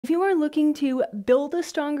If you are looking to build a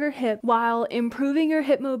stronger hip while improving your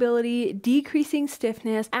hip mobility, decreasing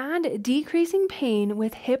stiffness, and decreasing pain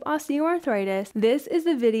with hip osteoarthritis, this is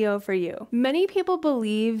the video for you. Many people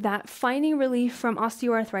believe that finding relief from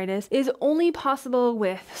osteoarthritis is only possible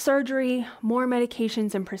with surgery, more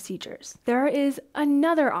medications, and procedures. There is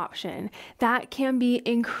another option that can be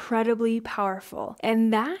incredibly powerful,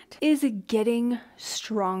 and that is getting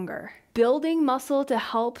stronger. Building muscle to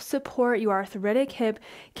help support your arthritic hip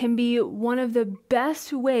can be one of the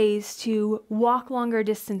best ways to walk longer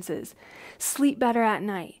distances, sleep better at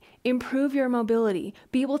night, improve your mobility,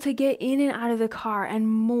 be able to get in and out of the car, and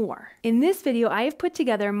more. In this video, I have put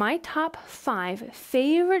together my top 5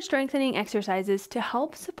 favorite strengthening exercises to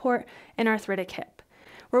help support an arthritic hip.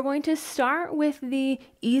 We're going to start with the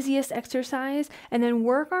easiest exercise and then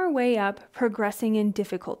work our way up, progressing in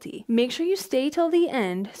difficulty. Make sure you stay till the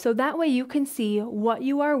end so that way you can see what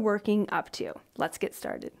you are working up to. Let's get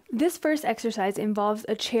started. This first exercise involves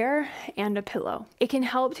a chair and a pillow. It can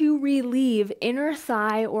help to relieve inner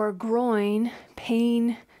thigh or groin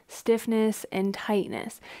pain, stiffness, and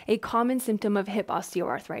tightness, a common symptom of hip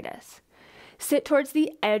osteoarthritis. Sit towards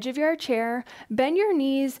the edge of your chair, bend your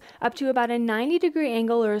knees up to about a 90-degree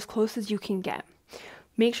angle or as close as you can get.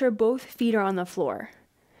 Make sure both feet are on the floor.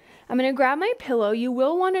 I'm going to grab my pillow. You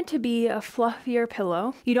will want it to be a fluffier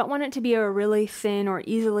pillow. You don't want it to be a really thin or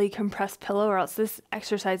easily compressed pillow, or else this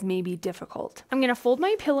exercise may be difficult. I'm going to fold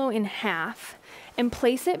my pillow in half and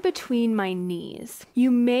place it between my knees.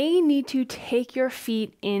 You may need to take your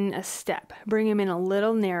feet in a step, bring them in a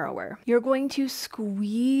little narrower. You're going to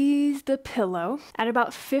squeeze the pillow at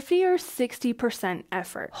about 50 or 60%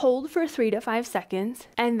 effort. Hold for 3 to 5 seconds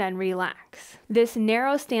and then relax. This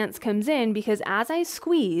narrow stance comes in because as I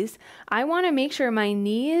squeeze, I want to make sure my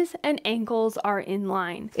knees and ankles are in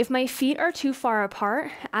line. If my feet are too far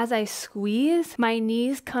apart, as I squeeze, my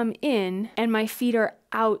knees come in and my feet are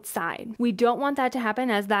outside. We don't want that to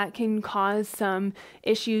happen, as that can cause some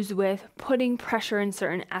issues with putting pressure in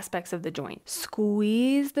certain aspects of the joint.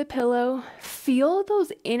 Squeeze the pillow, feel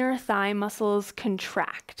those inner thigh muscles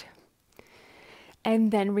contract,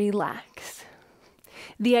 and then relax.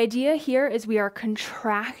 The idea here is we are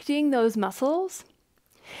contracting those muscles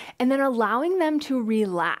and then allowing them to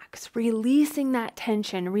relax, releasing that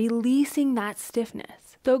tension, releasing that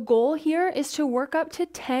stiffness. The goal here is to work up to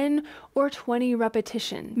 10 or 20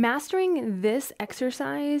 repetitions. Mastering this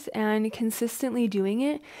exercise and consistently doing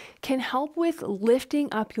it can help with lifting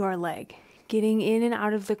up your leg, getting in and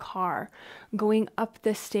out of the car, going up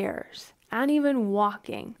the stairs, and even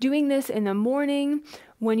walking. Doing this in the morning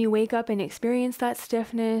when you wake up and experience that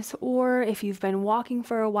stiffness, or if you've been walking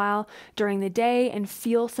for a while during the day and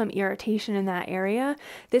feel some irritation in that area,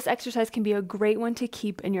 this exercise can be a great one to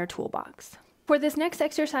keep in your toolbox. For this next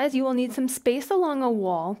exercise, you will need some space along a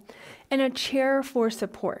wall and a chair for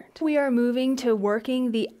support. We are moving to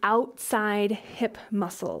working the outside hip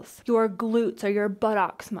muscles, your glutes or your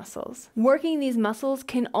buttocks muscles. Working these muscles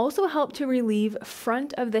can also help to relieve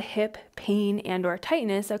front of the hip pain and or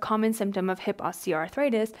tightness, a common symptom of hip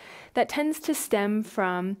osteoarthritis that tends to stem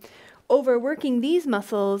from overworking these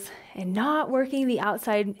muscles and not working the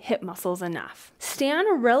outside hip muscles enough.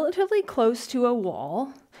 Stand relatively close to a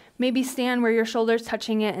wall. Maybe stand where your shoulder's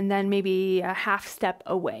touching it and then maybe a half step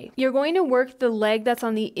away. You're going to work the leg that's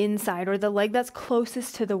on the inside or the leg that's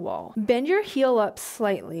closest to the wall. Bend your heel up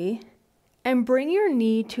slightly and bring your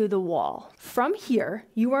knee to the wall. From here,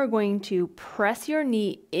 you are going to press your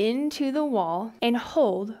knee into the wall and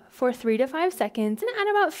hold for 3 to 5 seconds and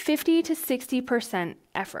at about 50 to 60%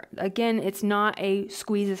 effort. Again, it's not a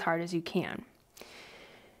squeeze as hard as you can.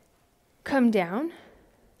 Come down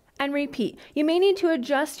and repeat. You may need to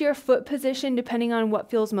adjust your foot position depending on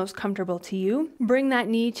what feels most comfortable to you. Bring that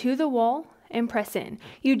knee to the wall and press in.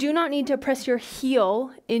 You do not need to press your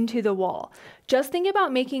heel into the wall. Just think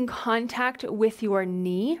about making contact with your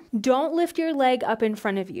knee. Don't lift your leg up in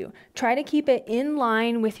front of you. Try to keep it in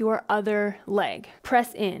line with your other leg.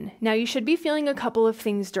 Press in. Now you should be feeling a couple of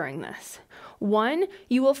things during this. 1,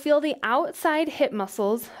 you will feel the outside hip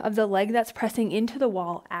muscles of the leg that's pressing into the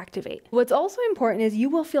wall activate. What's also important is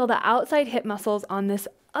you will feel the outside hip muscles on this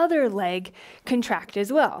other leg contract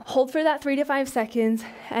as well. Hold for that 3 to 5 seconds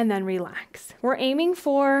and then relax. We're aiming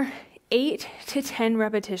for 8 to 10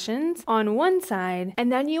 repetitions on one side,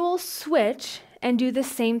 and then you will switch and do the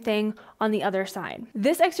same thing on the other side.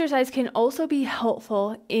 This exercise can also be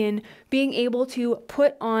helpful in being able to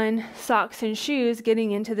put on socks and shoes, getting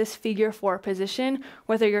into this figure 4 position,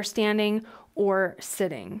 whether you're standing or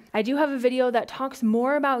sitting. I do have a video that talks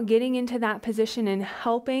more about getting into that position and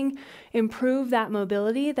helping improve that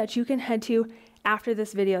mobility that you can head to after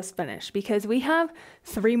this video is finished because we have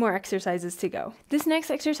 3 more exercises to go. This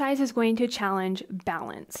next exercise is going to challenge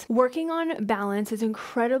balance. Working on balance is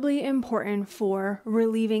incredibly important for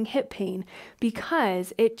relieving hip pain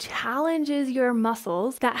because it challenges your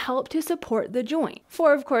muscles that help to support the joint.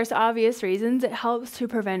 For, of course, obvious reasons, it helps to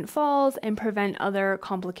prevent falls and prevent other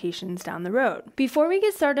complications down the road. Before we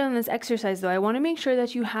get started on this exercise though, I want to make sure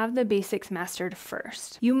that you have the basics mastered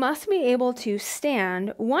first. You must be able to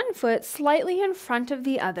stand one foot slightly in front of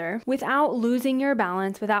the other without losing your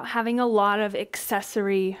balance, without having a lot of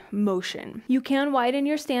accessory motion. You can widen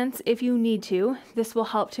your stance if you need to. This will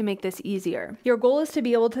help to make this easier. Your goal is to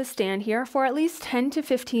be able to stand here for at least 10 to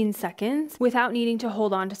 15 seconds without needing to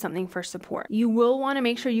hold on to something for support. You will want to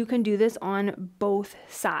make sure you can do this on both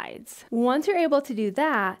sides. Once you're able to do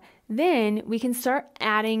that, then we can start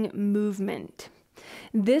adding movement.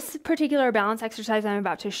 This particular balance exercise I'm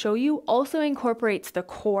about to show you also incorporates the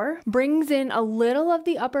core, brings in a little of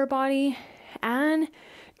the upper body, and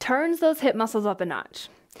turns those hip muscles up a notch.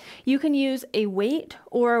 You can use a weight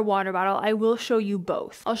or a water bottle. I will show you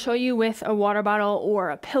both. I'll show you with a water bottle or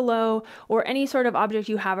a pillow or any sort of object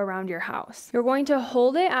you have around your house. You're going to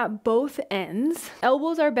hold it at both ends.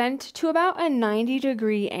 Elbows are bent to about a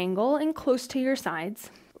 90-degree angle and close to your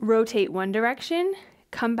sides. Rotate one direction,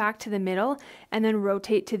 come back to the middle, and then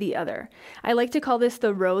rotate to the other. I like to call this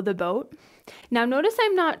the row the boat. Now notice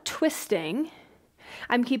I'm not twisting.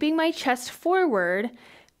 I'm keeping my chest forward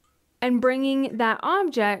and bringing that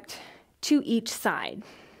object to each side.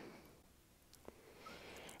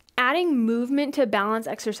 Adding movement to balance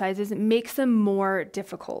exercises makes them more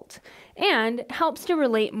difficult and helps to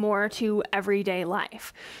relate more to everyday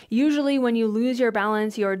life. Usually when you lose your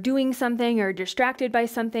balance, you're doing something, you're distracted by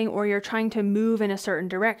something, or you're trying to move in a certain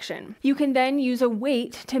direction. You can then use a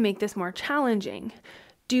weight to make this more challenging.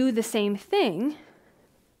 Do the same thing,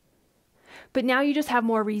 but now you just have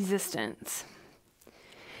more resistance.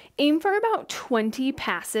 Aim for about 20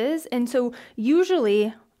 passes, and so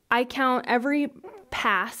usually I count every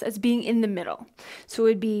pass as being in the middle. So it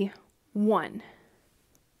would be 1,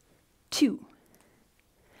 2,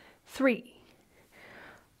 3,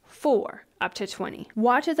 4, up to 20.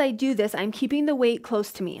 Watch as I do this. I'm keeping the weight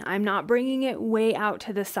close to me. I'm not bringing it way out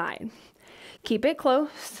to the side. Keep it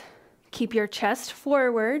close. Keep your chest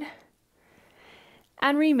forward.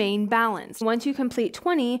 And remain balanced. Once you complete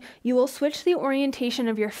 20, you will switch the orientation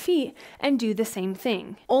of your feet and do the same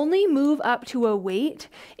thing. Only move up to a weight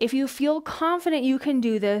if you feel confident you can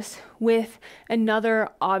do this with another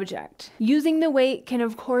object. Using the weight can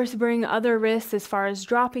of course bring other risks as far as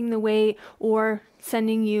dropping the weight or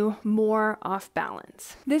sending you more off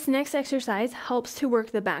balance. This next exercise helps to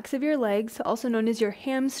work the backs of your legs, also known as your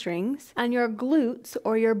hamstrings, and your glutes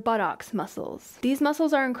or your buttocks muscles. These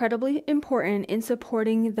muscles are incredibly important in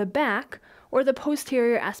supporting the back or the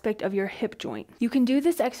posterior aspect of your hip joint. You can do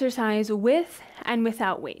this exercise with and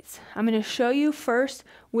without weights. I'm going to show you first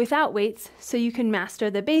without weights so you can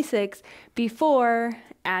master the basics before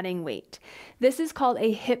adding weight. This is called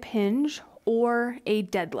a hip hinge or a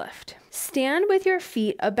deadlift. Stand with your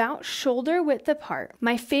feet about shoulder width apart.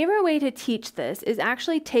 My favorite way to teach this is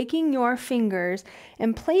actually taking your fingers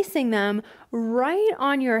and placing them right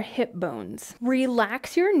on your hip bones.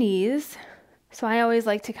 Relax your knees. So I always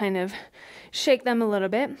like to kind of shake them a little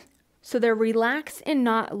bit so they're relaxed and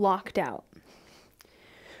not locked out.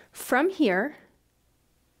 From here,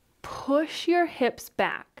 push your hips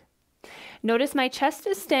back. Notice my chest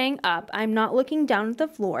is staying up. I'm not looking down at the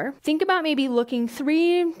floor. Think about maybe looking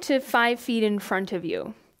 3 to 5 feet in front of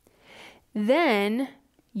you. Then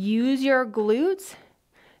use your glutes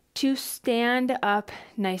to stand up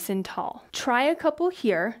nice and tall. Try a couple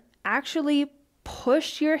here. Actually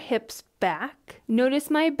push your hips back. Notice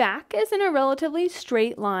my back is in a relatively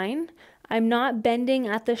straight line. I'm not bending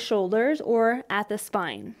at the shoulders or at the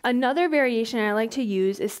spine. Another variation I like to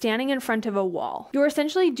use is standing in front of a wall. You're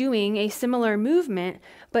essentially doing a similar movement,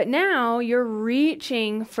 but now you're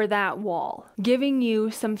reaching for that wall, giving you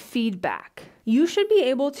some feedback. You should be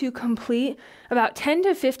able to complete about 10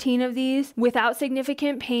 to 15 of these without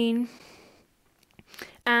significant pain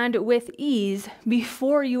and with ease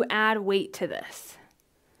before you add weight to this.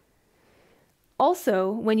 Also,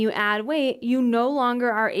 when you add weight, you no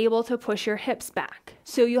longer are able to push your hips back.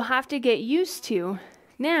 So you'll have to get used to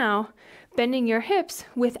now bending your hips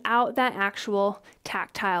without that actual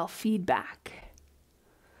tactile feedback.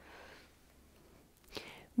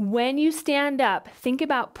 When you stand up, think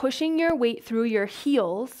about pushing your weight through your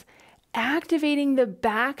heels, activating the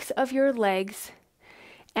backs of your legs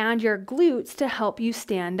and your glutes to help you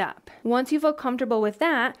stand up. Once you feel comfortable with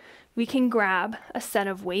that, we can grab a set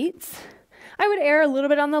of weights. I would err a little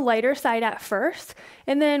bit on the lighter side at first,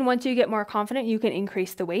 and then once you get more confident, you can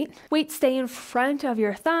increase the weight. Weights stay in front of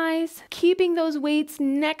your thighs, keeping those weights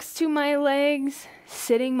next to my legs,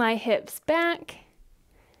 sitting my hips back,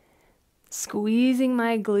 squeezing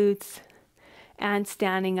my glutes, and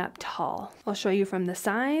standing up tall. I'll show you from the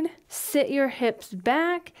side. Sit your hips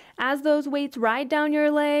back as those weights ride down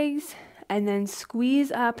your legs, and then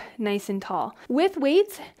squeeze up nice and tall. With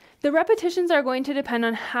weights, the repetitions are going to depend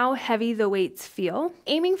on how heavy the weights feel.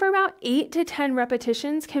 Aiming for about 8 to 10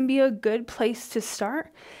 repetitions can be a good place to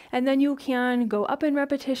start, and then you can go up in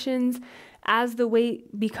repetitions as the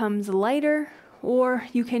weight becomes lighter, or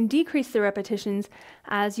you can decrease the repetitions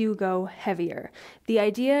as you go heavier. The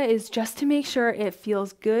idea is just to make sure it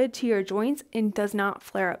feels good to your joints and does not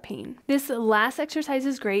flare up pain. This last exercise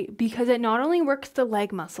is great because it not only works the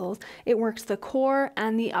leg muscles, it works the core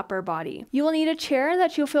and the upper body. You will need a chair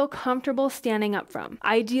that you'll feel comfortable standing up from,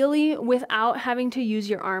 ideally without having to use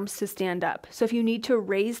your arms to stand up. So if you need to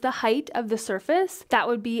raise the height of the surface, that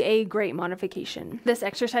would be a great modification. This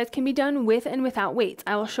exercise can be done with and without weights.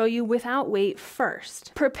 I will show you without weight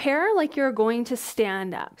first. Prepare like you're going to stand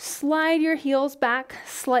up. Slide your heels back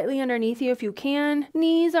slightly underneath you if you can.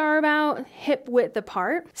 Knees are about hip width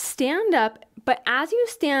apart. Stand up, but as you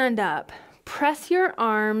stand up, press your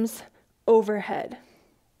arms overhead.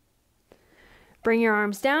 Bring your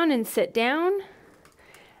arms down and sit down.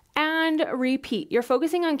 And repeat. You're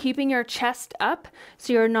focusing on keeping your chest up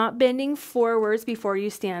so you're not bending forwards before you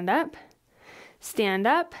stand up. Stand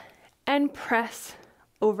up and press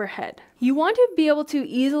overhead. You want to be able to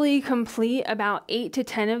easily complete about 8 to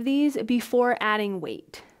 10 of these before adding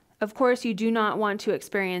weight. Of course, you do not want to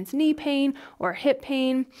experience knee pain or hip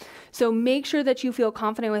pain, so make sure that you feel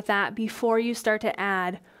confident with that before you start to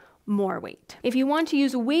add more weight. If you want to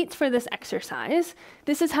use weights for this exercise,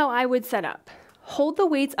 this is how I would set up. Hold the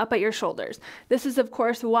weights up at your shoulders. This is, of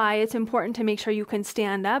course, why it's important to make sure you can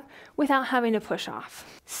stand up without having to push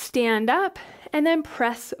off. Stand up and then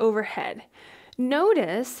press overhead.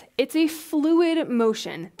 Notice it's a fluid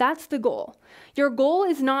motion. That's the goal. Your goal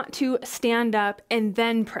is not to stand up and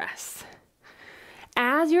then press.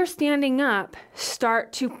 As you're standing up,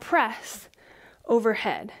 start to press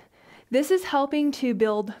overhead. This is helping to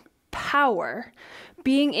build power,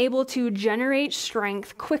 being able to generate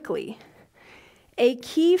strength quickly. A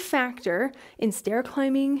key factor in stair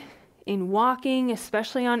climbing, in walking,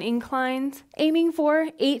 especially on inclines, aiming for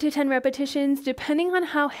 8 to 10 repetitions, depending on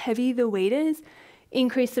how heavy the weight is.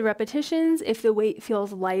 Increase the repetitions. If the weight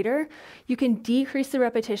feels lighter, you can decrease the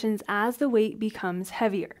repetitions as the weight becomes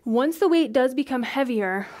heavier. Once the weight does become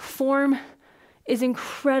heavier, form is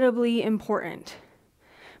incredibly important.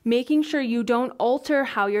 Making sure you don't alter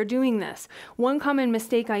how you're doing this. One common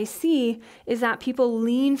mistake I see is that people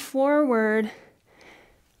lean forward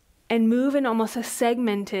and move in almost a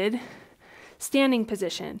segmented standing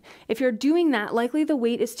position. If you're doing that, likely the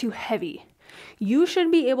weight is too heavy. You should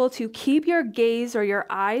be able to keep your gaze or your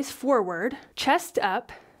eyes forward, chest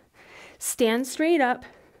up, stand straight up,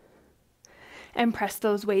 and press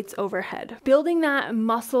those weights overhead. Building that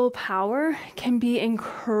muscle power can be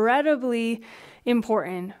incredibly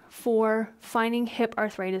important for finding hip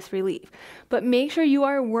arthritis relief. But make sure you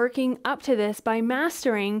are working up to this by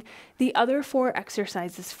mastering the other 4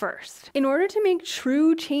 exercises first. In order to make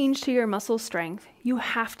true change to your muscle strength, you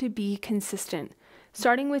have to be consistent.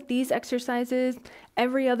 Starting with these exercises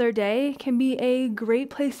every other day can be a great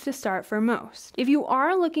place to start for most. If you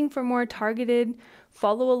are looking for more targeted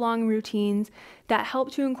follow-along routines that help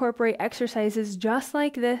to incorporate exercises just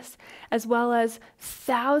like this, as well as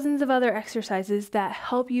thousands of other exercises that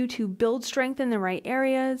help you to build strength in the right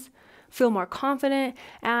areas, feel more confident,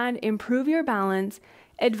 and improve your balance,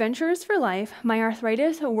 Adventurers for Life, my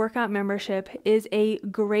arthritis workout membership, is a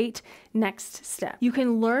great next step. You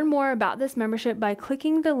can learn more about this membership by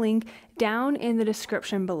clicking the link down in the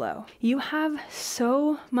description below. You have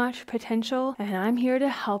so much potential, and I'm here to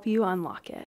help you unlock it.